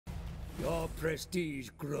Your prestige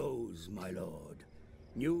grows, my lord.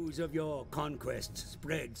 News of your conquests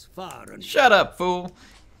spreads far and Shut up, fool!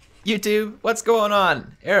 You two, what's going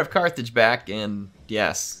on? HeirofCarthage back, and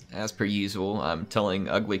yes, as per usual, I'm telling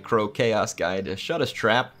Ugly Crow Chaos Guy to shut his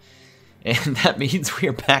trap, and that means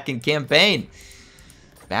we're back in campaign.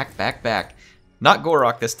 Back. Not Gor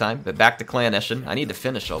Rok this time, but back to Clan Eshin. I need to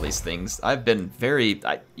finish all these things. I've been very...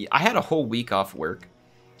 I had a whole week off work,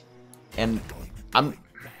 and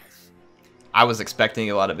I was expecting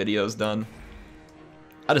a lot of videos done.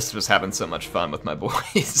 I just was having so much fun with my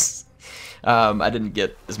boys. I didn't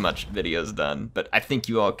get as much videos done, but I think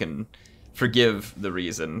you all can forgive the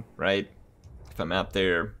reason, right? If I'm out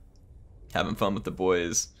there having fun with the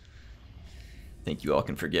boys, I think you all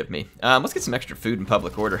can forgive me. Let's get some extra food in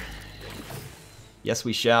public order. Yes,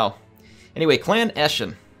 we shall. Anyway, Clan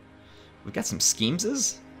Eshin. We've got some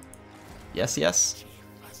schemeses? Yes.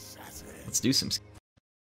 Let's do some.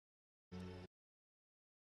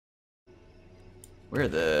 Where are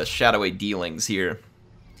the shadowy dealings here?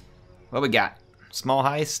 What we got? Small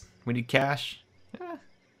heist? We need cash?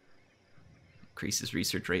 Increases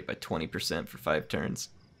research rate by 20% for 5 turns.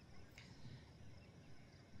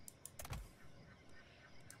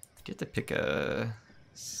 Do you have to pick a...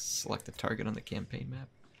 select a target on the campaign map?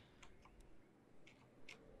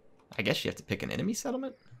 I guess you have to pick an enemy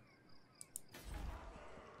settlement?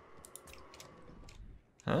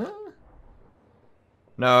 Huh?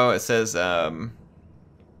 No, it says,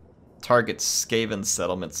 target Skaven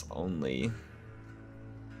settlements only.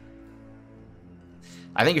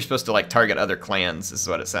 I think you're supposed to, like, target other clans, is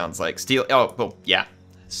what it sounds like. Steal... oh, well, yeah.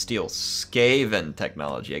 Steal Skaven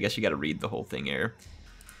technology. I guess you gotta read the whole thing here.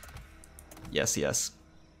 Yes.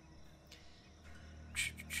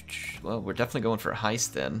 Well, we're definitely going for a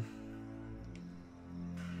heist then.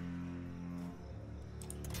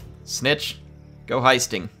 Snikch, go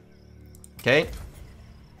heisting. Okay.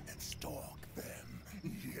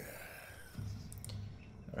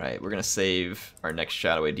 Alright, we're gonna save our next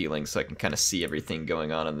shadowy dealing so I can kind of see everything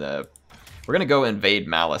going on in the... We're gonna go invade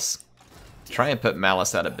Malice. Try and put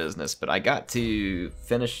Malice out of business, but I got to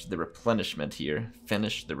finish the replenishment here.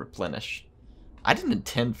 Finish the replenish. I didn't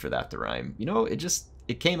intend for that to rhyme. You know,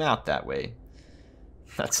 it came out that way.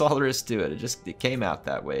 That's all there is to it. It came out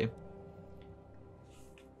that way.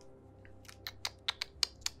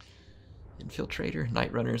 Infiltrator,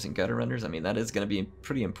 Night Runners, and Gutter Runners. I mean, that is going to be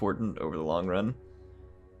pretty important over the long run.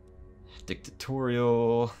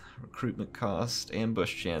 Dictatorial, recruitment cost,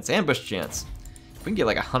 ambush chance. Ambush chance! If we can get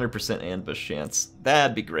like 100% ambush chance,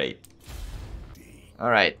 that'd be great.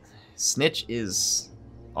 Alright, Snikch is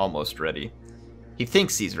almost ready. He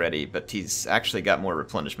thinks he's ready, but he's actually got more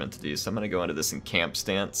replenishment to do, so I'm going to go into this in camp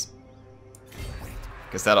stance.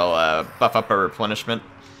 Because that'll buff up our replenishment.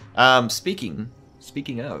 Speaking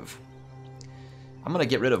of, I'm going to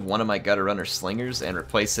get rid of one of my Gutter Runner Slingers and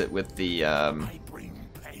replace it with the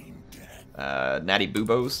Natty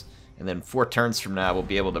Boobos. And then 4 turns from now, we'll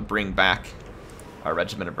be able to bring back our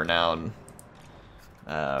Regiment of Renown.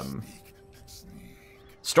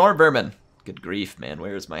 Storm Vermin! Good grief, man.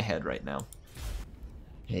 Where is my head right now?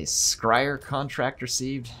 Okay, Scryer contract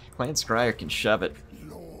received. Clan Scryer can shove it.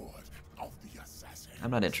 I'm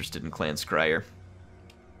not interested in Clan Scryer.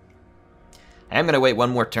 I am going to wait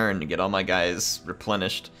one more turn to get all my guys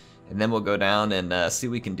replenished, and then we'll go down and see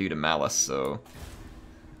what we can do to Malice. So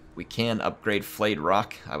we can upgrade Flayed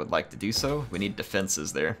Rock. I would like to do so. We need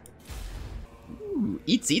defenses there. Ooh,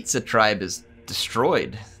 Itza tribe is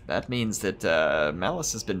destroyed. That means that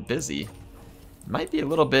Malice has been busy. Might be a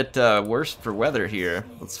little bit worse for weather here.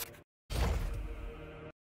 Let's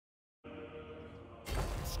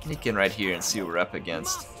sneak in right here and see what we're up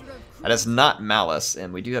against. That is not Malice,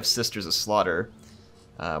 and we do have Sisters of Slaughter.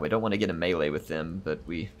 We don't want to get a melee with them, but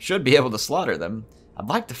we should be able to slaughter them. I'd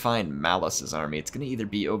like to find Malice's army. It's going to either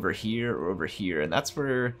be over here or over here, and that's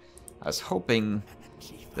where I was hoping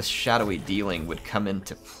the shadowy dealing would come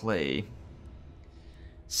into play.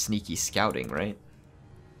 Sneaky scouting, right?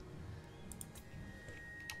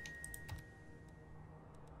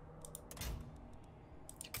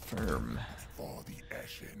 Confirm.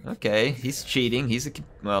 Okay, he's cheating.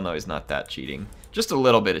 Well, no, he's not that cheating. Just a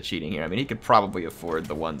little bit of cheating here. I mean, he could probably afford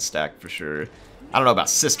the 1 stack for sure. I don't know about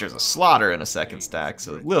Sisters of Slaughter in a 2nd stack,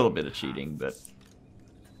 so a little bit of cheating, but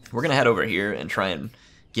we're going to head over here and try and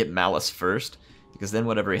get Malice first, because then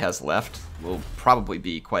whatever he has left will probably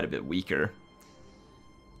be quite a bit weaker.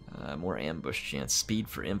 More ambush chance. Speed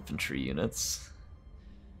for infantry units.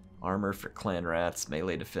 Armor for clan rats,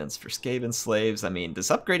 melee defense for Skaven slaves. I mean, does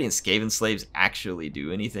upgrading Skaven slaves actually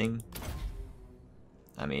do anything?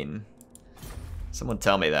 I mean, someone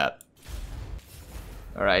tell me that.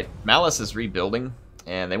 Alright, Malice is rebuilding,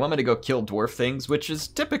 and they want me to go kill dwarf things, which is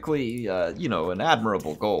typically, you know, an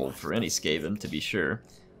admirable goal for any Skaven, to be sure.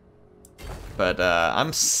 But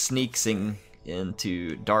I'm sneaking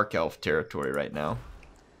into Dark Elf territory right now.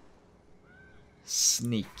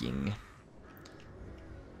 Sneaking.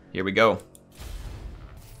 Here we go.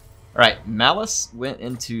 Alright, Malice went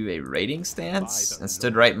into a raiding stance and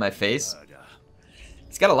stood right in my face.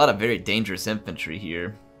 He's got a lot of very dangerous infantry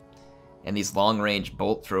here, and these long-range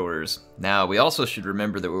bolt throwers. Now, we also should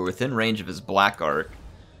remember that we're within range of his Black Arc,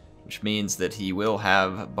 which means that he will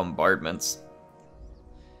have bombardments.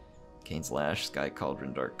 Kane's Lash, Sky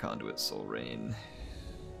Cauldron, Dark Conduit, Soul Rain,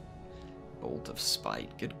 Bolt of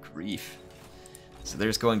Spite. Good grief. So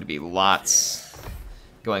there's going to be lots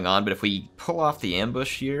going on, but if we pull off the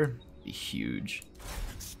ambush here, it'd be huge.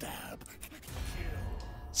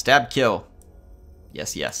 Stab, kill.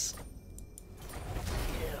 Yes, yes.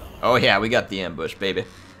 Oh yeah, we got the ambush, baby.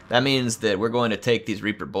 That means that we're going to take these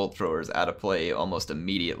Reaper Bolt Throwers out of play almost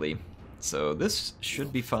immediately. So this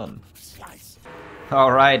should be fun.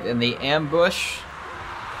 Alright, and the ambush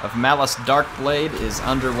of Malice Darkblade is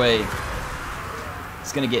underway.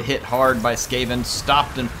 He's going to get hit hard by Skaven,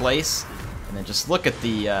 stopped in place. And then just look at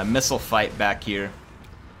the missile fight back here.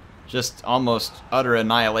 Just almost utter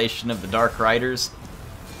annihilation of the Dark Riders.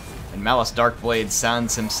 And Malice Darkblade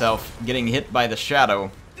sounds himself getting hit by the Shadow.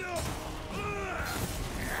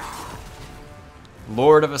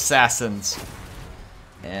 Lord of Assassins.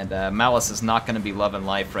 And Malice is not going to be loving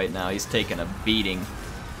life right now. He's taking a beating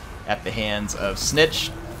at the hands of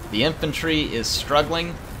Snikch. The infantry is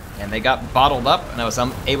struggling, and they got bottled up, and I was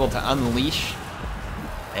able to unleash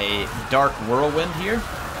a Dark Whirlwind here.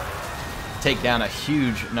 Take down a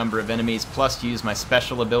huge number of enemies, plus use my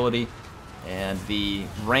special ability. And the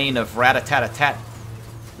rain of rat-a-tat-a-tat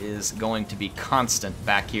is going to be constant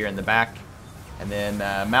back here in the back. And then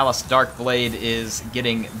Malice Darkblade is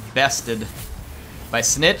getting bested by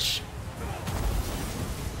Snikch.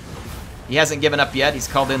 He hasn't given up yet. He's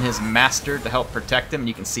called in his master to help protect him.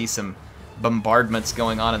 You can see some bombardments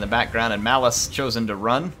going on in the background, and Malice chosen to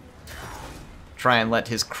run. Try and let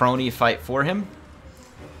his crony fight for him.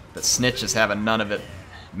 But Snikch is having none of it.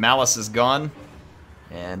 Malice is gone.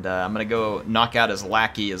 And I'm going to go knock out his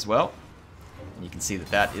lackey as well. And you can see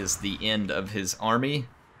that that is the end of his army.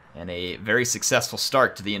 And a very successful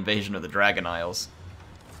start to the invasion of the Dragon Isles.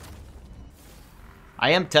 I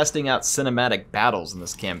am testing out cinematic battles in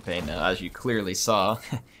this campaign now, as you clearly saw.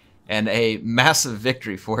 And a massive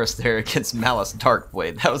victory for us there against Malice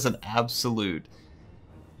Darkblade. That was an absolute,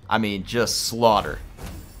 I mean, just slaughter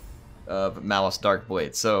of Malice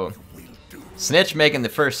Darkblade. So, Snikch making the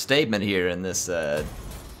first statement here in this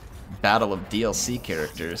battle of DLC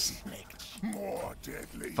characters.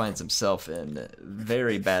 Finds himself in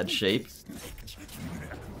very bad shape.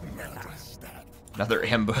 Another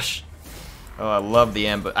ambush. Oh, I love the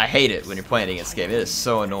ambush. I hate it when you're playing against this game. It is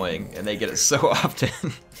so annoying, and they get it so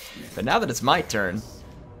often. But now that it's my turn,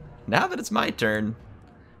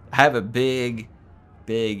 I have a big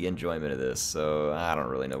enjoyment of this. So I don't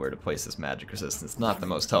really know where to place this magic resistance. Not the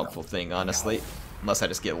most helpful thing, honestly, unless I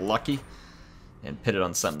just get lucky and put it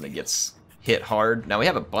on something that gets hit hard. Now we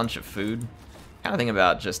have a bunch of food. Kind of thinking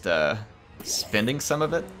about just spending some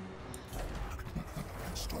of it.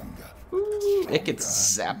 Ooh, it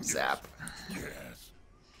gets zap zap.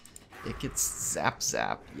 It gets zap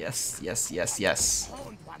zap. Yes, yes, yes, yes.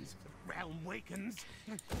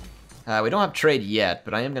 We don't have trade yet,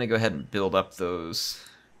 but I am going to go ahead and build up those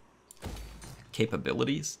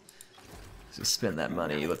capabilities. So spend that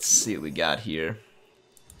money. Let's see what we got here.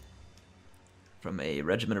 From a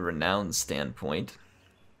Regiment of Renown standpoint,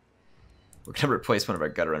 we're going to replace one of our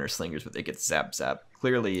Gutter Runner Slingers, but they get zap zap.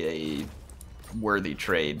 Clearly a worthy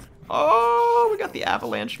trade. Oh, we got the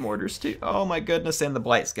Avalanche Mortars too. Oh my goodness, and the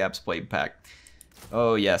Blight Scabs Blade Pack.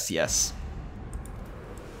 Oh yes, yes.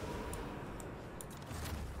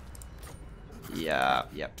 Yeah,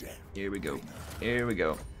 yep. Here we go. Here we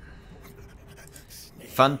go.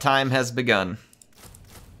 Fun time has begun.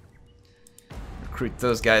 Recruit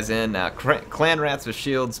those guys in. Now, Clan Rats with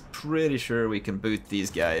shields. Pretty sure we can boot these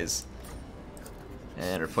guys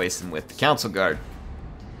and replace them with the Council Guard.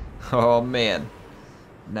 Oh man.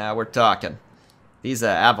 Now we're talking. These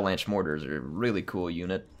Avalanche Mortars are a really cool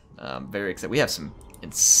unit. Very excited. We have some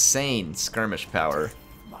insane skirmish power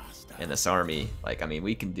in this army. Like, I mean,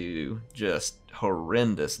 we can do just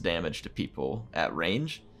horrendous damage to people at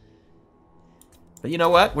range. But you know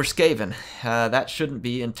what? We're Skaven. That shouldn't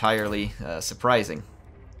be entirely surprising.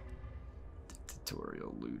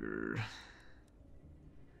 Tutorial Looter.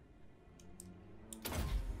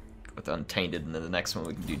 With Untainted, and then the next one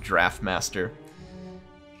we can do Draft Master.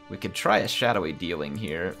 We could try a shadowy dealing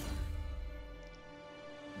here.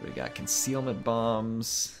 We got concealment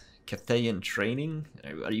bombs, Cathayan training.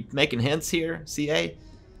 Are you making hints here, CA?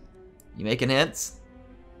 You making hints?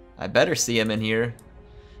 I better see him in here.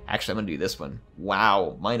 Actually, I'm gonna do this one.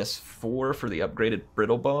 Wow, -4 for the upgraded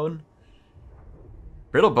brittle bone.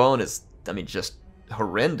 Brittle bone is, I mean, just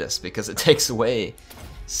horrendous because it takes away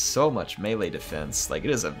so much melee defense. Like, it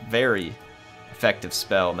is a very effective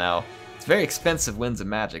spell. Now, it's very expensive Winds of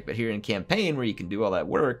Magic, but here in campaign where you can do all that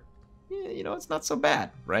work, yeah, you know, it's not so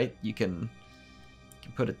bad, right? You can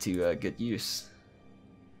put it to good use.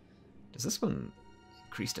 Does this one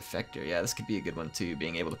increased effector? Yeah, this could be a good one too,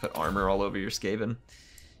 being able to put armor all over your Skaven.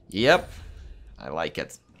 Yep, I like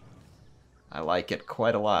it. I like it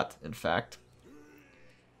quite a lot, in fact.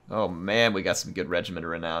 Oh man, we got some good Regiment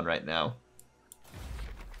of Renown right now.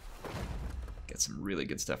 Got some really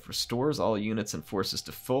good stuff. Restores all units and forces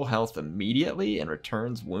to full health immediately and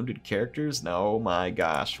returns wounded characters. No, my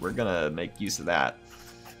gosh, we're gonna make use of that.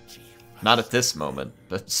 Not at this moment,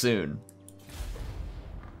 but soon.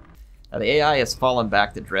 Now, the AI has fallen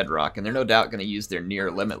back to Dreadrock, and they're no doubt going to use their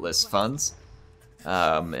near limitless funds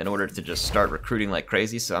in order to just start recruiting like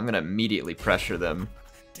crazy, so I'm going to immediately pressure them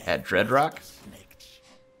at Dreadrock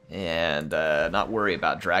and not worry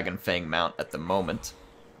about Dragonfang Mount at the moment.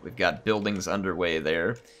 We've got buildings underway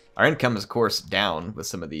there. Our income is, of course, down with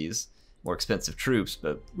some of these more expensive troops,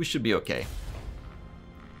 but we should be okay.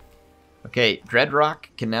 Okay,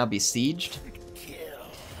 Dreadrock can now be sieged.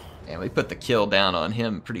 And we put the kill down on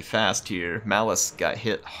him pretty fast here. Malice got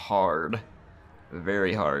hit hard.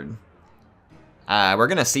 Very hard. We're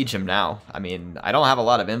going to siege him now. I mean, I don't have a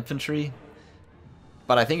lot of infantry,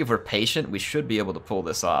 but I think if we're patient, we should be able to pull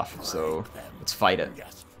this off. So, let's fight it.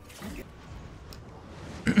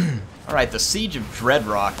 Alright, the Siege of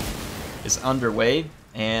Dreadrock is underway,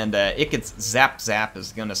 and Ikit's Zap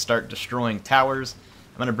is going to start destroying towers.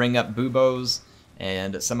 I'm going to bring up Buboes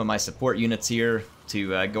and some of my support units here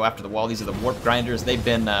to go after the wall. These are the Warp Grinders. They've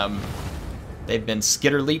been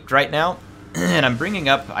skitter leaped right now, and I'm bringing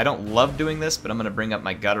up, I don't love doing this, but I'm going to bring up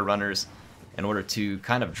my Gutter Runners in order to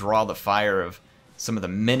kind of draw the fire of some of the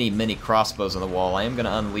many crossbows on the wall. I am going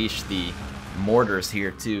to unleash the mortars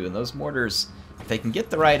here too, and those mortars, if they can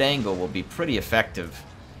get the right angle, will be pretty effective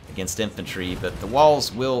against infantry, but the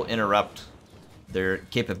walls will interrupt their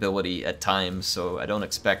capability at times, so I don't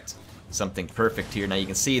expect something perfect here. Now you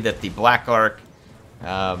can see that the Black Arc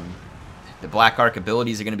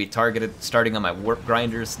abilities are going to be targeted starting on my Warp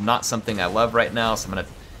Grinders. Not something I love right now, so I'm going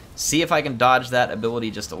to see if I can dodge that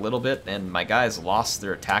ability just a little bit. And my guys lost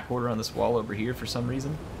their attack order on this wall over here for some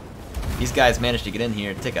reason. These guys managed to get in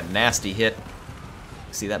here and take a nasty hit.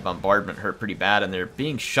 See, that bombardment hurt pretty bad, and they're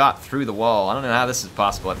being shot through the wall. I don't know how this is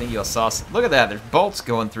possible. I think you all saw... Look at that, there's bolts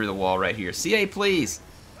going through the wall right here. CA, please!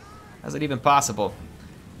 How's it even possible?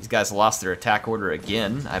 These guys lost their attack order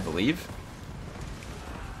again, I believe.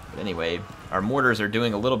 But anyway, our mortars are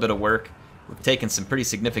doing a little bit of work. We've taken some pretty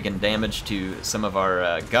significant damage to some of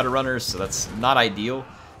our Gutter Runners, so that's not ideal.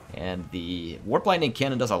 And the Warp Lightning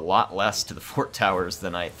Cannon does a lot less to the fort towers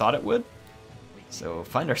than I thought it would. So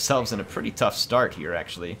find ourselves in a pretty tough start here,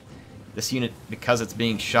 actually. This unit, because it's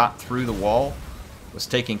being shot through the wall, was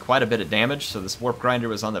taking quite a bit of damage, so this Warp Grinder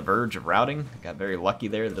was on the verge of routing. I got very lucky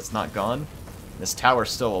there that it's not gone. This tower's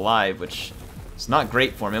still alive, which is not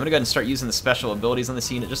great for me. I'm going to go ahead and start using the special abilities on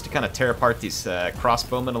this unit just to kind of tear apart these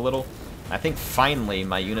crossbowmen a little. I think finally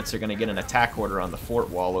my units are going to get an attack order on the fort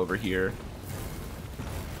wall over here.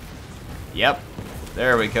 Yep,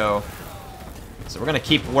 there we go. So we're going to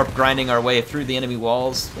keep warp grinding our way through the enemy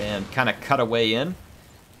walls and kind of cut a way in.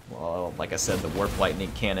 Well, like I said, the Warp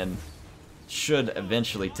Lightning Cannon should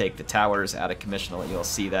eventually take the towers out of commission. I'll let you all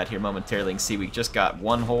see that here momentarily. You can see we just got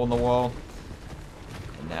one hole in the wall.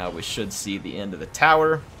 And now we should see the end of the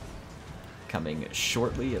tower coming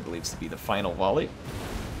shortly. I believe to be the final volley.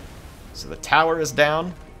 So the tower is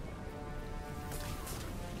down.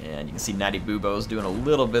 And you can see Natty Bubo's doing a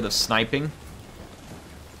little bit of sniping.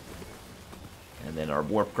 And then our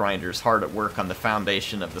Warp Grinder's hard at work on the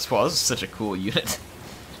foundation of this wall. This is such a cool unit.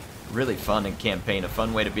 Really fun in campaign, a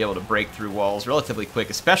fun way to be able to break through walls relatively quick,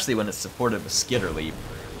 especially when it's supported with Skitter Leap.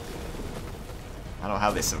 I don't know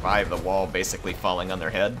how they survived the wall basically falling on their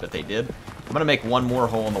head, but they did. I'm going to make one more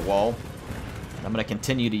hole in the wall. I'm going to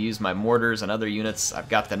continue to use my mortars and other units. I've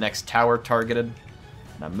got the next tower targeted.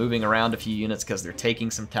 And I'm moving around a few units because they're taking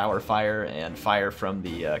some tower fire and fire from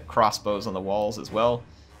the crossbows on the walls as well.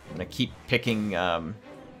 I'm going to keep picking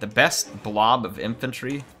the best blob of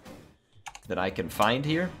infantry that I can find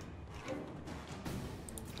here.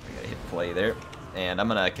 I gotta hit play there. And I'm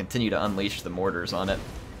going to continue to unleash the mortars on it.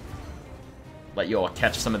 let you all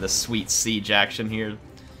catch some of the sweet siege action here.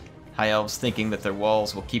 High Elves thinking that their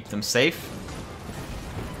walls will keep them safe.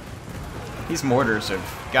 These mortars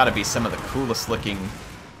have got to be some of the coolest looking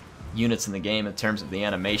units in the game in terms of the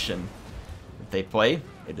animation that they play.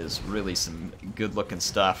 It is really some good looking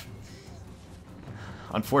stuff.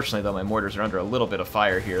 Unfortunately though, my mortars are under a little bit of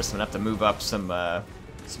fire here, so I'm going to have to move up some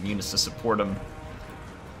units to support them.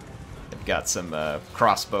 They've got some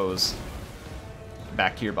crossbows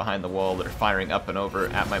back here behind the wall that are firing up and over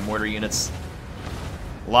at my mortar units.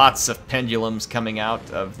 Lots of pendulums coming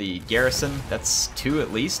out of the garrison. That's 2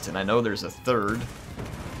 at least, and I know there's a 3rd.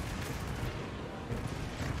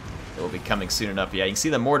 It will be coming soon enough. Yeah, you can see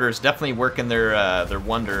the mortars definitely working their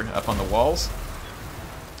wonder up on the walls.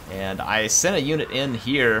 And I sent a unit in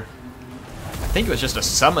here. I think it was just a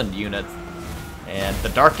summoned unit. And the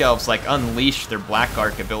Dark Elves like unleashed their Black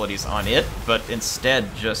Arc abilities on it, but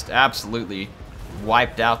instead just absolutely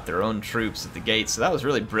wiped out their own troops at the gate. So that was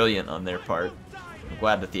really brilliant on their part. I'm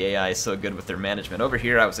glad that the AI is so good with their management. Over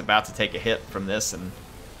here I was about to take a hit from this and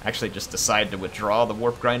actually just decided to withdraw the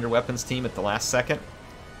Warp Grinder weapons team at the last second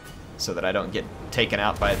so that I don't get taken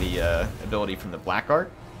out by the ability from the Black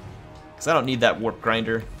Arc. Because I don't need that Warp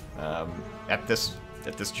Grinder. At this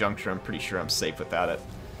juncture, I'm pretty sure I'm safe without it.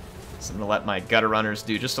 So I'm going to let my Gutter Runners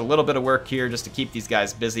do just a little bit of work here just to keep these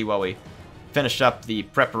guys busy while we finish up the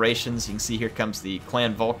preparations. You can see here comes the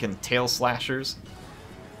Clan Vulcan Tail Slashers.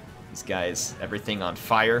 These guys, everything on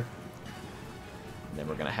fire. And then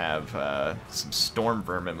we're going to have some Storm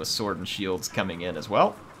Vermin with Sword and Shields coming in as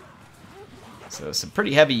well. So some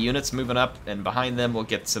pretty heavy units moving up, and behind them we'll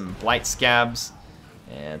get some Blight Scabs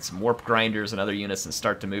and some Warp Grinders and other units and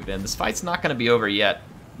start to move in. This fight's not going to be over yet,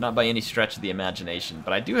 not by any stretch of the imagination,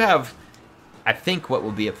 but I do have, I think, what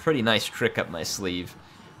will be a pretty nice trick up my sleeve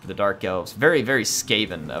for the Dark Elves. Very, very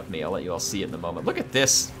Skaven of me. I'll let you all see it in a moment. Look at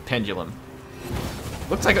this pendulum.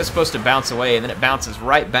 Looks like it was supposed to bounce away, and then it bounces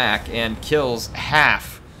right back and kills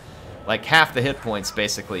half the hit points,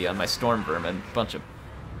 basically, on my Storm Vermin. Bunch of,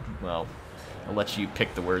 well, I'll let you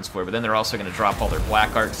pick the words for it, but then they're also going to drop all their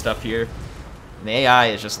Black Arc stuff here. And the AI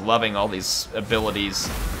is just loving all these abilities,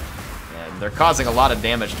 and they're causing a lot of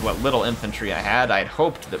damage to what little infantry I had. I'd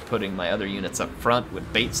hoped that putting my other units up front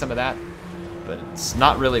would bait some of that, but it's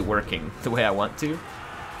not really working the way I want to.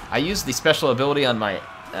 I used the special ability on my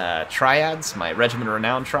Triads, my Regiment of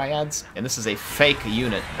Renown Triads, and this is a fake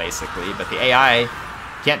unit, basically, but the AI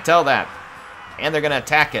can't tell that, and they're going to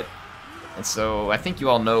attack it. And so I think you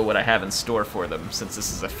all know what I have in store for them, since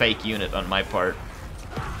this is a fake unit on my part.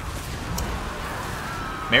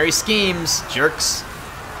 Merry schemes, jerks.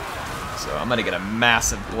 So I'm going to get a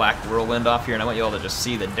massive Black Whirlwind off here, and I want you all to just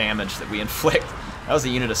see the damage that we inflict. That was a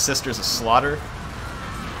unit of Sisters of Slaughter.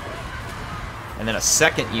 And then a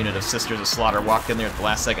second unit of Sisters of Slaughter walked in there at the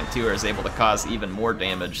last second too, and is able to cause even more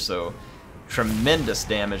damage, so tremendous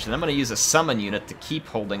damage. And I'm going to use a summon unit to keep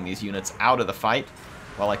holding these units out of the fight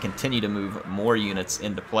while I continue to move more units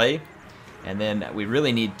into play. And then we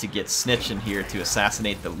really need to get Snikch in here to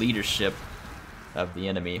assassinate the leadership of the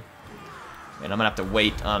enemy. And I'm going to have to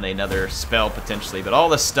wait on another spell potentially, but all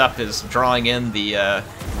this stuff is drawing in the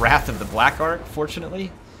Wrath of the Black Arc,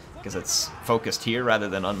 fortunately, because it's focused here rather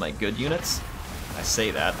than on my good units. I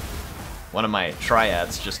say that. One of my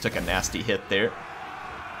Triads just took a nasty hit there.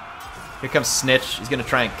 Here comes Snikch. He's going to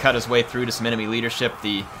try and cut his way through to some enemy leadership.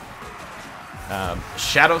 The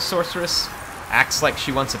Shadow Sorceress acts like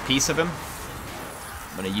she wants a piece of him.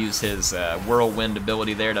 I'm going to use his Whirlwind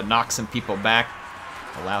ability there to knock some people back,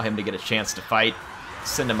 allow him to get a chance to fight,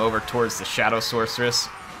 send him over towards the Shadow Sorceress.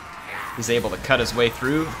 He's able to cut his way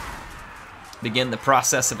through, begin the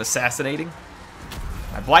process of assassinating.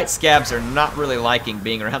 My Blight Scabs are not really liking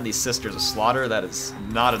being around these Sisters of Slaughter. That is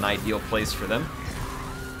not an ideal place for them.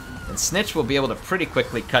 And Snikch will be able to pretty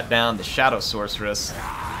quickly cut down the Shadow Sorceress,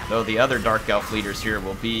 though the other Dark Elf leaders here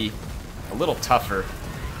will be a little tougher.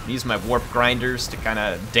 Use my Warp Grinders to kind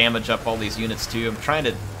of damage up all these units too. I'm trying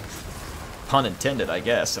to, pun intended I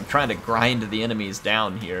guess, I'm trying to grind the enemies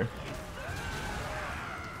down here.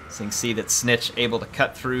 So you can see that Snikch able to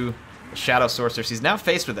cut through the Shadow Sorceress. He's now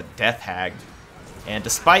faced with a Death Hag, and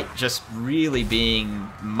despite just really being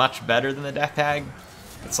much better than the Death Hag,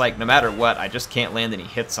 it's like no matter what, I just can't land any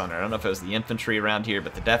hits on her. I don't know if it was the infantry around here,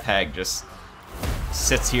 but the Death Hag just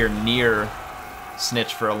sits here near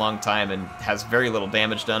Snikch for a long time and has very little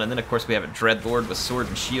damage done. And then of course we have a Dreadlord with Sword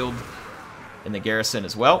and Shield in the garrison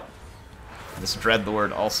as well. This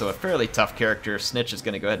Dreadlord also a fairly tough character. Snikch is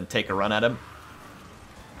going to go ahead and take a run at him.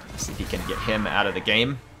 See if he can get him out of the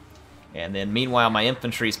game. And then meanwhile my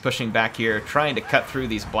infantry is pushing back here, trying to cut through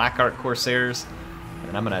these Black Arc Corsairs.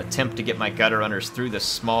 And I'm going to attempt to get my gutter runners through this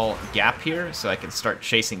small gap here so I can start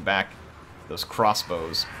chasing back those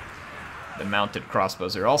crossbows. The mounted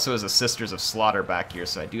crossbows. There also is a Sisters of Slaughter back here,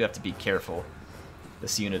 so I do have to be careful.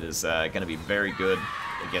 This unit is going to be very good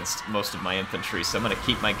against most of my infantry, so I'm going to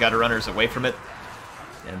keep my gutter runners away from it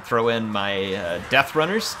and throw in my death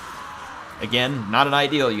runners. Again, not an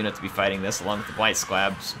ideal unit to be fighting this, along with the Blight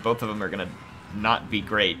Scabs. Both of them are going to not be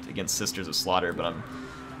great against Sisters of Slaughter, but I'm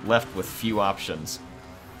left with few options.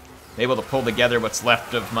 I'm able to pull together what's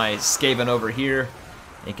left of my Skaven over here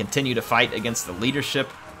and continue to fight against the leadership.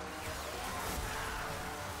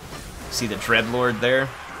 See the Dreadlord there?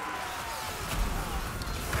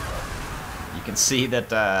 You can see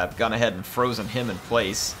that I've gone ahead and frozen him in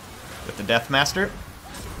place with the Deathmaster.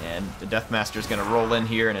 And the Deathmaster is going to roll in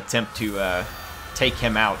here and attempt to take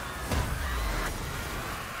him out.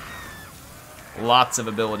 Lots of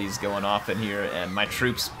abilities going off in here, and my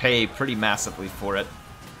troops pay pretty massively for it.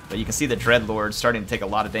 But you can see the Dreadlord starting to take a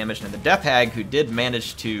lot of damage, and the Death Hag, who did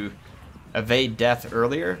manage to evade death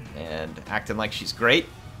earlier and acting like she's great,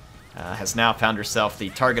 has now found herself the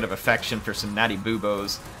target of affection for some natty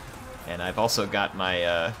boobos. And I've also got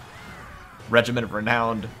my Regiment of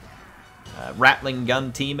Renowned Rattling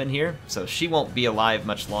Gun team in here, so she won't be alive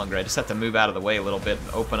much longer. I just have to move out of the way a little bit and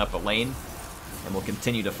open up a lane, and we'll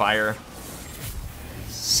continue to fire.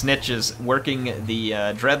 Snikch is working the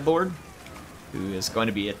Dreadlord, who is going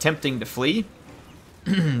to be attempting to flee,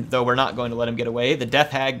 though we're not going to let him get away. The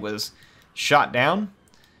Death Hag was shot down,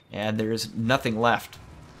 and there's nothing left.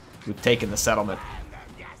 We've taken the settlement.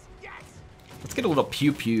 Let's get a little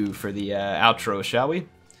pew-pew for the outro, shall we?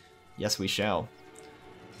 Yes, we shall.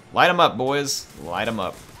 Light them up, boys. Light them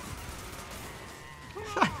up.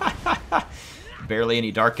 Barely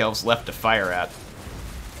any Dark Elves left to fire at.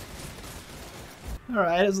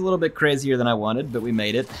 Alright, it was a little bit crazier than I wanted, but we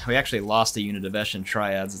made it. We actually lost a unit of Eshin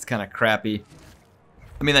Triads. It's kind of crappy.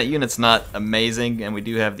 I mean, that unit's not amazing, and we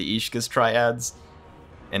do have the Ishka's Triads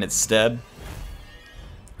in its stead.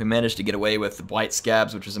 We managed to get away with the Blight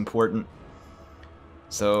Scabs, which is important.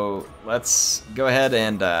 So let's go ahead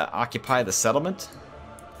and occupy the settlement.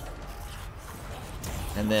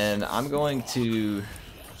 And then I'm going to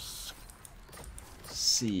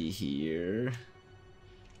see here.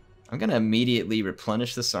 I'm going to immediately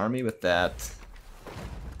replenish this army with that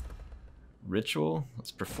ritual.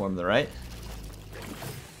 Let's perform the rite.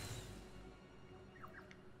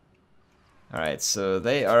 Alright, so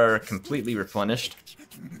they are completely replenished.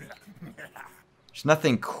 There's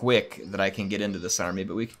nothing quick that I can get into this army,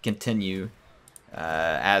 but we can continue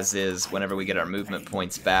as is whenever we get our movement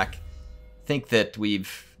points back. I think that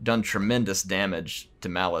we've done tremendous damage to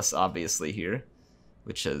Malice, obviously, here,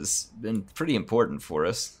 which has been pretty important for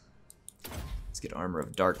us. Let's get Armor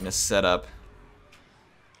of Darkness set up.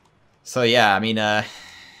 So yeah, I mean,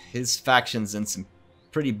 his faction's in some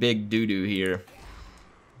pretty big doo-doo here.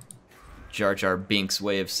 Jar Jar Binks'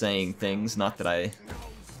 way of saying things. Not that I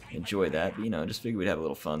enjoy that, but, you know, just figured we'd have a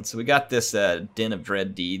little fun. So we got this Den of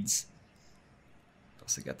Dread Deeds.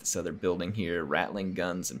 Also got this other building here. Rattling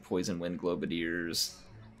Guns and Poison Wind Globadiers.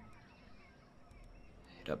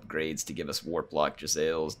 Upgrades to give us Warplock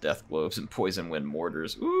Giselles, Death Globes, and Poison Wind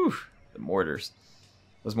Mortars. Ooh, the mortars.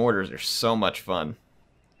 Those mortars are so much fun.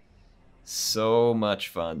 So much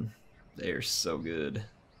fun. They are so good.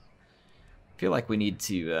 I feel like we need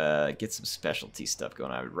to get some specialty stuff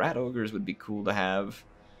going on. Rat Ogres would be cool to have.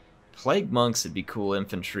 Plague Monks would be cool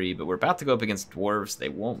infantry, but we're about to go up against Dwarves. They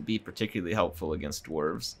won't be particularly helpful against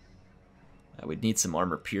Dwarves. We'd need some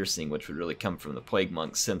armor piercing, which would really come from the Plague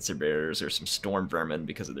Monk Censer Bearers or some Storm Vermin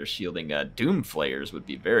because of their shielding. Doom Flayers would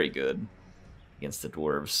be very good against the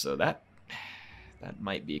Dwarves, so that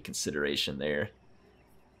might be a consideration there.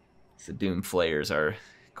 The Doom Flayers are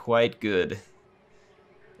quite good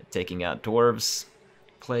at taking out Dwarves.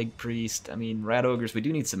 Plague Priest, I mean, Rat Ogres, we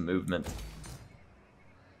do need some movement.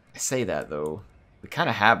 I say that, though. We kind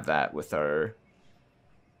of have that with our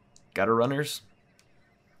Gutter Runners.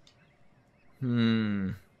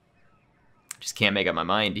 Just can't make up my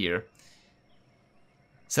mind here.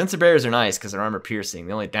 Censer Bearers are nice because they're armor piercing.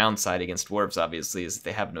 The only downside against Dwarves, obviously, is that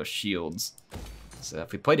they have no shields. So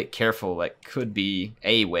if we played it careful, that could be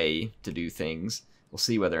a way to do things. We'll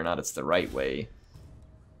see whether or not it's the right way.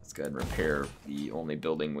 Let's go ahead and repair the only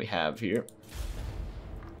building we have here.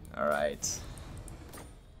 Alright.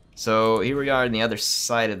 So here we are on the other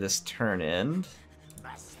side of this turn end.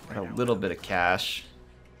 Got a little bit of cash.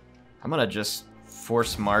 I'm gonna just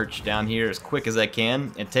force march down here as quick as I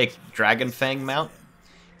can and take Dragonfang Mount.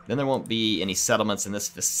 Then there won't be any settlements in this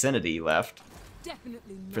vicinity left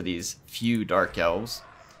for these few Dark Elves.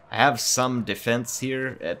 I have some defense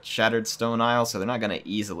here at Shattered Stone Isle, so they're not going to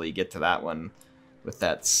easily get to that one with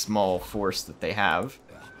that small force that they have.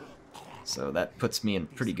 So that puts me in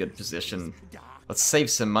pretty good position. Let's save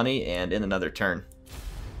some money and in another turn.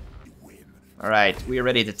 Alright, we are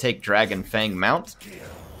ready to take Dragon Fang Mount,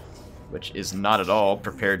 which is not at all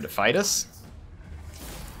prepared to fight us.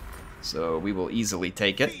 So we will easily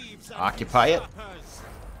take it, occupy it.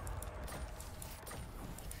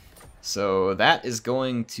 So that is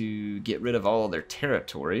going to get rid of all of their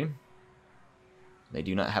territory. They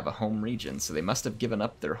do not have a home region, so they must have given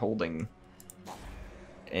up their holding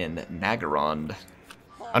in Nagarond.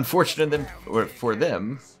 Unfortunate for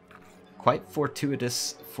them, quite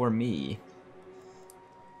fortuitous for me.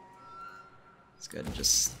 Let's go ahead and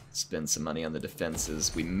just spend some money on the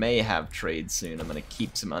defenses. We may have trade soon. I'm going to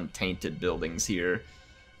keep some untainted buildings here.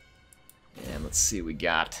 And let's see, we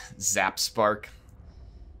got Zap Spark.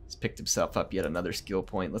 He's picked himself up yet another skill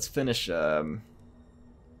point. Let's finish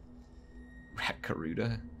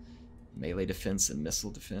Karuda. Melee defense and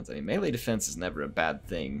missile defense. I mean, melee defense is never a bad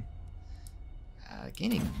thing.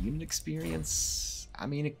 Gaining unit experience. I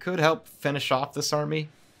mean, it could help finish off this army.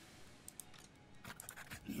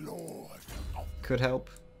 Could help.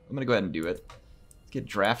 I'm gonna go ahead and do it. Let's get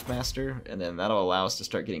Draft Master, and then that'll allow us to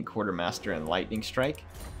start getting Quartermaster and Lightning Strike.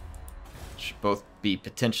 Should both be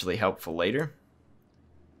potentially helpful later.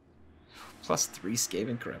 +3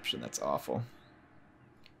 Skaven Corruption. That's awful.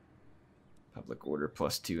 Public Order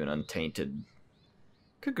 +2 and Untainted.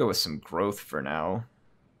 Could go with some growth for now.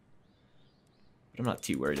 But I'm not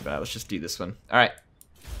too worried about it. Let's just do this one. Alright.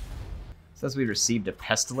 Says we received a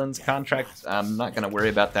Pestilence contract. I'm not going to worry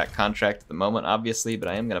about that contract at the moment, obviously, but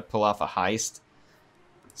I am going to pull off a heist.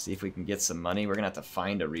 See if we can get some money. We're going to have to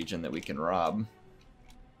find a region that we can rob.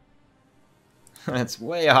 It's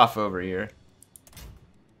way off over here.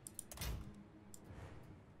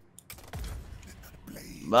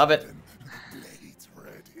 Love it.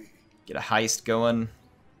 Get a heist going.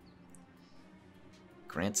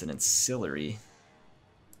 Grants an ancillary.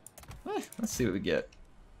 Let's see what we get.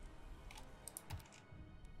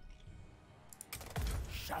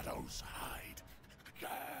 Shadows hide.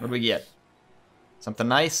 What do we get? Something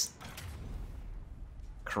nice?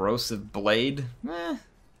 Corrosive Blade?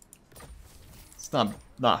 It's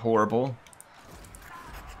not horrible.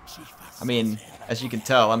 I mean, as you can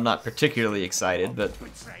tell, I'm not particularly excited, but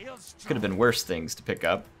could have been worse things to pick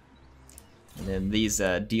up. And then these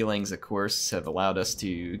dealings, of course, have allowed us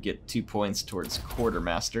to get 2 points towards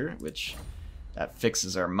Quartermaster, which that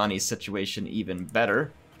fixes our money situation even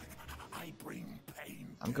better.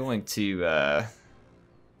 I'm going to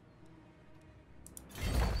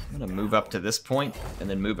move up to this point and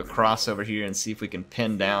then move across over here and see if we can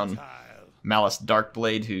pin down Malice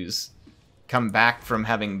Darkblade, who's come back from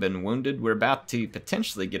having been wounded. We're about to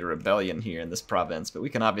potentially get a rebellion here in this province, but we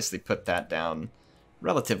can obviously put that down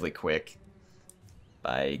relatively quick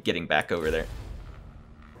by getting back over there.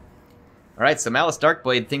 Alright, so Malice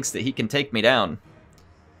Darkblade thinks that he can take me down.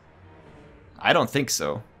 I don't think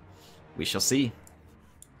so. We shall see.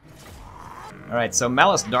 Alright, so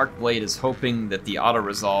Malice Darkblade is hoping that the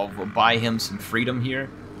auto-resolve will buy him some freedom here.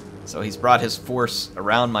 So he's brought his force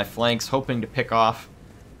around my flanks, hoping to pick off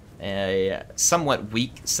a somewhat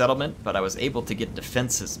weak settlement, but I was able to get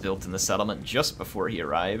defenses built in the settlement just before he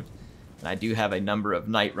arrived. And I do have a number of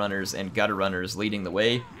Night Runners and Gutter Runners leading the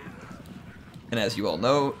way. And as you all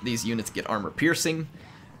know, these units get armor piercing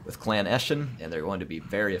with Clan Eshin, and they're going to be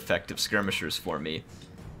very effective skirmishers for me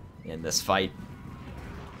in this fight.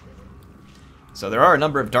 So there are a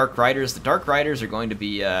number of Dark Riders. The Dark Riders are going to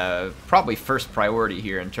be probably first priority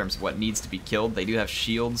here in terms of what needs to be killed. They do have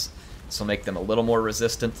shields, so make them a little more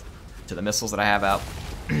resistant to the missiles that I have out.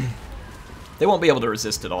 They won't be able to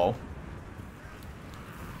resist at all.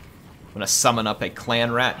 I'm going to summon up a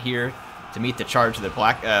Clan Rat here to meet the charge of the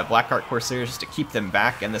Blackheart Corsairs, just to keep them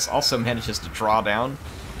back, and this also manages to draw down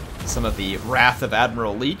some of the wrath of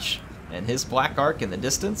Admiral Leech and his Black Arc in the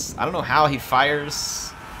distance. I don't know how he fires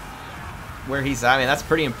where he's at. I mean, that's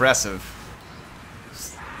pretty impressive.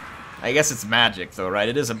 I guess it's magic, though, right?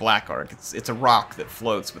 It is a Black Arc. It's a rock that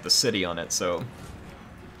floats with a city on it, so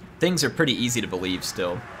things are pretty easy to believe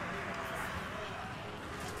still.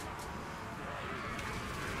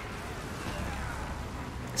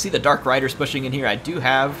 See the Dark Riders pushing in here. I do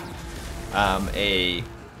have a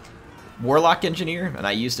Warlock Engineer, and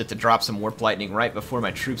I used it to drop some Warp Lightning right before my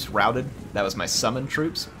troops routed. That was my summon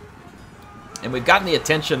troops. And we've gotten the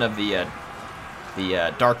attention of the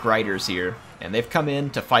Dark Riders here, and they've come in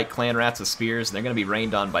to fight Clan Rats with spears, and they're going to be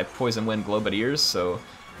rained on by Poison Wind Globadiers, so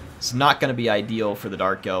it's not going to be ideal for the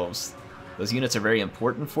Dark Elves. Those units are very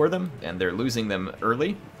important for them, and they're losing them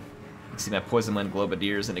early. You can see my Poison Wind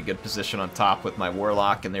Globadiers in a good position on top with my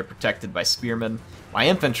Warlock, and they're protected by Spearmen. My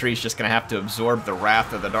infantry is just going to have to absorb the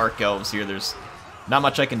wrath of the Dark Elves here. There's not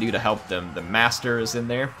much I can do to help them. The Master is in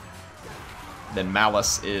there. Then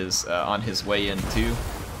Malice is on his way in too.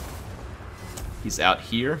 He's out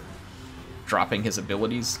here, dropping his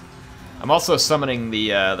abilities. I'm also summoning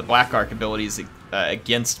the Black Arc abilities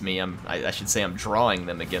against me. I should say I'm drawing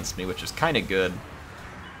them against me, which is kind of good.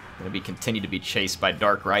 I'm going to continue to be chased by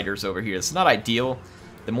Dark Riders over here. It's not ideal.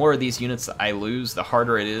 The more of these units I lose, the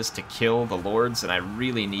harder it is to kill the Lords, and I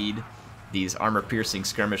really need these armor-piercing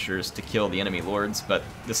skirmishers to kill the enemy Lords, but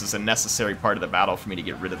this is a necessary part of the battle for me to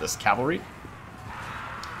get rid of this cavalry.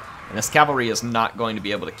 And this cavalry is not going to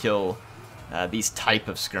be able to kill these type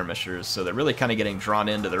of skirmishers, so they're really kind of getting drawn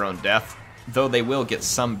into their own death, though they will get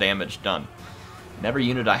some damage done. And every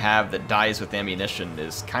unit I have that dies with ammunition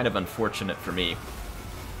is kind of unfortunate for me.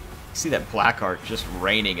 You see that Black Arc just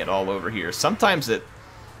raining it all over here. Sometimes it,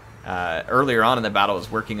 earlier on in the battle, was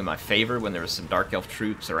working in my favor when there was some Dark Elf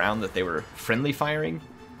troops around that they were friendly firing.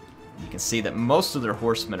 You can see that most of their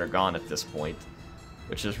horsemen are gone at this point,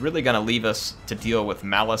 which is really going to leave us to deal with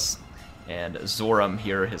Malice and Zoram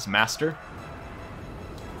here, his master.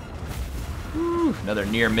 Whew, another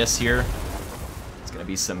near miss here. There's going to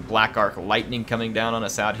be some Black Arc lightning coming down on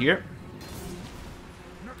us out here.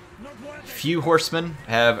 Few horsemen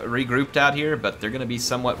have regrouped out here, but they're going to be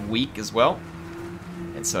somewhat weak as well.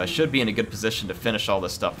 And so I should be in a good position to finish all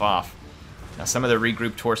this stuff off. Now some of the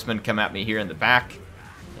regrouped horsemen come at me here in the back,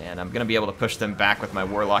 and I'm going to be able to push them back with my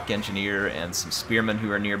Warlock Engineer and some Spearmen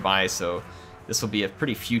who are nearby, so this will be a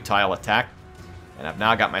pretty futile attack. And I've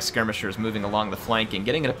now got my skirmishers moving along the flank and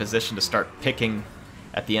getting in a position to start picking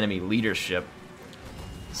at the enemy leadership.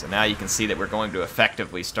 So now you can see that we're going to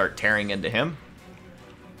effectively start tearing into him.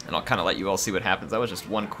 And I'll kind of let you all see what happens. That was just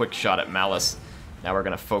one quick shot at Malice. Now we're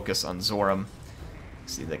going to focus on Zoram.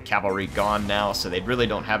 See the cavalry gone now, so they really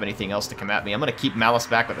don't have anything else to come at me. I'm going to keep Malice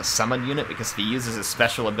back with a summon unit, because if he uses his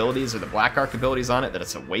special abilities or the Black Arc abilities on it, that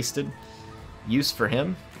it's a wasted use for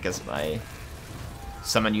him, because my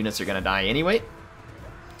summon units are going to die anyway.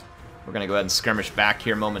 We're going to go ahead and skirmish back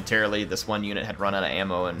here momentarily. This one unit had run out of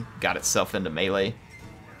ammo and got itself into melee.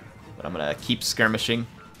 But I'm going to keep skirmishing.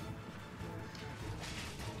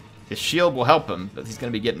 His shield will help him, but he's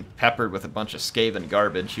going to be getting peppered with a bunch of Skaven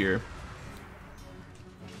garbage here.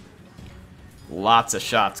 Lots of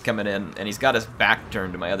shots coming in, and he's got his back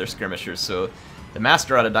turned to my other skirmishers, so the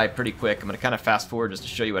Master ought to die pretty quick. I'm going to kind of fast forward just to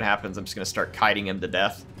show you what happens. I'm just going to start kiting him to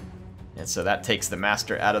death. And so that takes the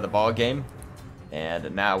Master out of the ball game.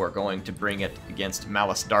 And now we're going to bring it against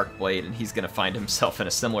Malice Darkblade, and he's going to find himself in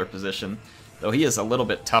a similar position, though he is a little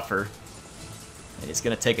bit tougher. And it's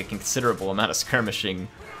going to take a considerable amount of skirmishing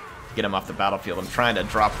to get him off the battlefield. I'm trying to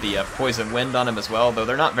drop the Poison Wind on him as well, though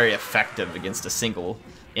they're not very effective against a single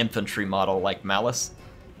infantry model like Malice.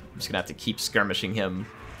 I'm just going to have to keep skirmishing him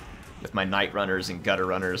with my Night Runners and Gutter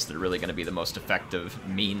Runners. They're really going to be the most effective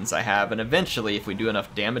means I have, and eventually, if we do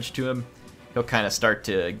enough damage to him, he'll kind of start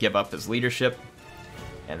to give up his leadership,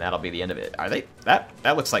 and that'll be the end of it. Are they?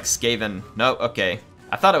 That looks like Skaven. No, okay.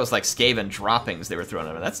 I thought it was like Skaven droppings they were throwing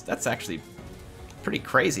at him. That's actually pretty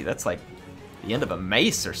crazy. That's like the end of a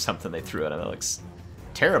mace or something they threw at him. That looks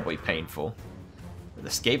terribly painful. The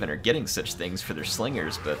Skaven are getting such things for their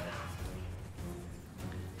slingers, but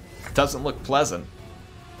it doesn't look pleasant.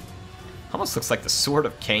 Almost looks like the Sword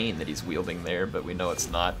of Cain that he's wielding there, but we know it's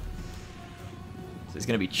not. So he's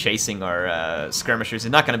going to be chasing our skirmishers.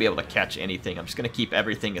 He's not going to be able to catch anything. I'm just going to keep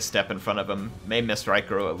everything a step in front of him. May miss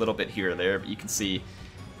Rykro a little bit here or there, but you can see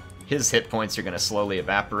his hit points are going to slowly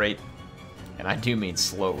evaporate. And I do mean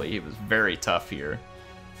slowly. He was very tough here.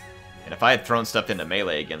 And if I had thrown stuff into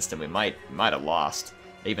melee against him, we might have lost.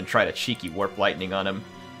 I even tried a cheeky Warp Lightning on him.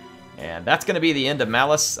 And that's going to be the end of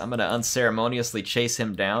Malice. I'm going to unceremoniously chase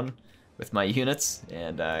him down with my units.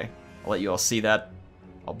 And I'll let you all see that,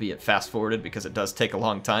 albeit fast-forwarded because it does take a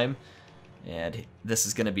long time. And this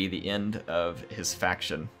is going to be the end of his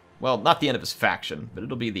faction. Well, not the end of his faction, but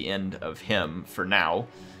it'll be the end of him for now.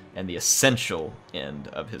 And the essential end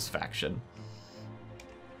of his faction.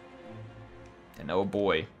 And oh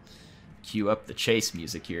boy. Cue up the chase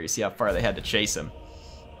music here. You see how far they had to chase him.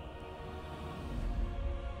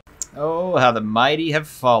 Oh, how the mighty have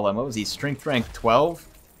fallen. What was he? Strength rank 12?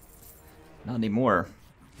 Not anymore.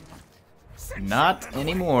 Not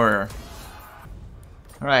anymore.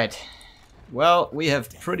 Alright. Well, we have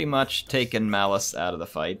pretty much taken Malice out of the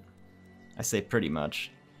fight. I say pretty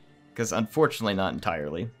much. Because unfortunately not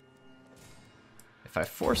entirely. If I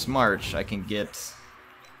force march, I can get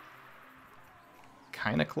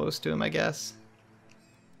kind of close to him, I guess.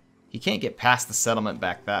 He can't get past the settlement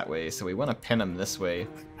back that way, so we want to pin him this way.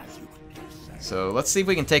 So let's see if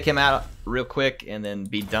we can take him out real quick and then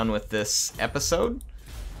be done with this episode.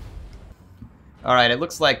 Alright, it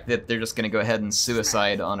looks like that they're just going to go ahead and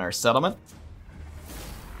suicide on our settlement.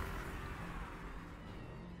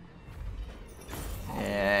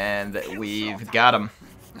 And we've got him.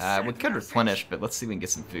 We could replenish, but let's see if we can get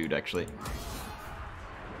some food, actually.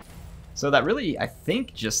 So that really, I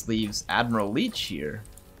think, just leaves Admiral Leech here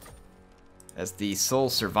as the sole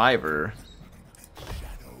survivor.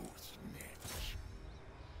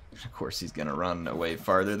 Of course, he's gonna run away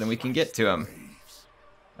farther than we can get to him.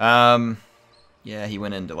 Yeah, he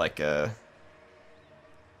went into like a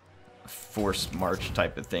forced march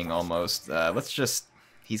type of thing almost.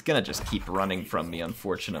 He's gonna just keep running from me,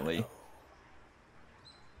 unfortunately.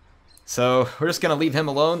 So we're just gonna leave him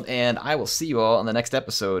alone, and I will see you all on the next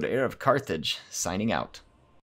episode. HeirofCarthage signing out.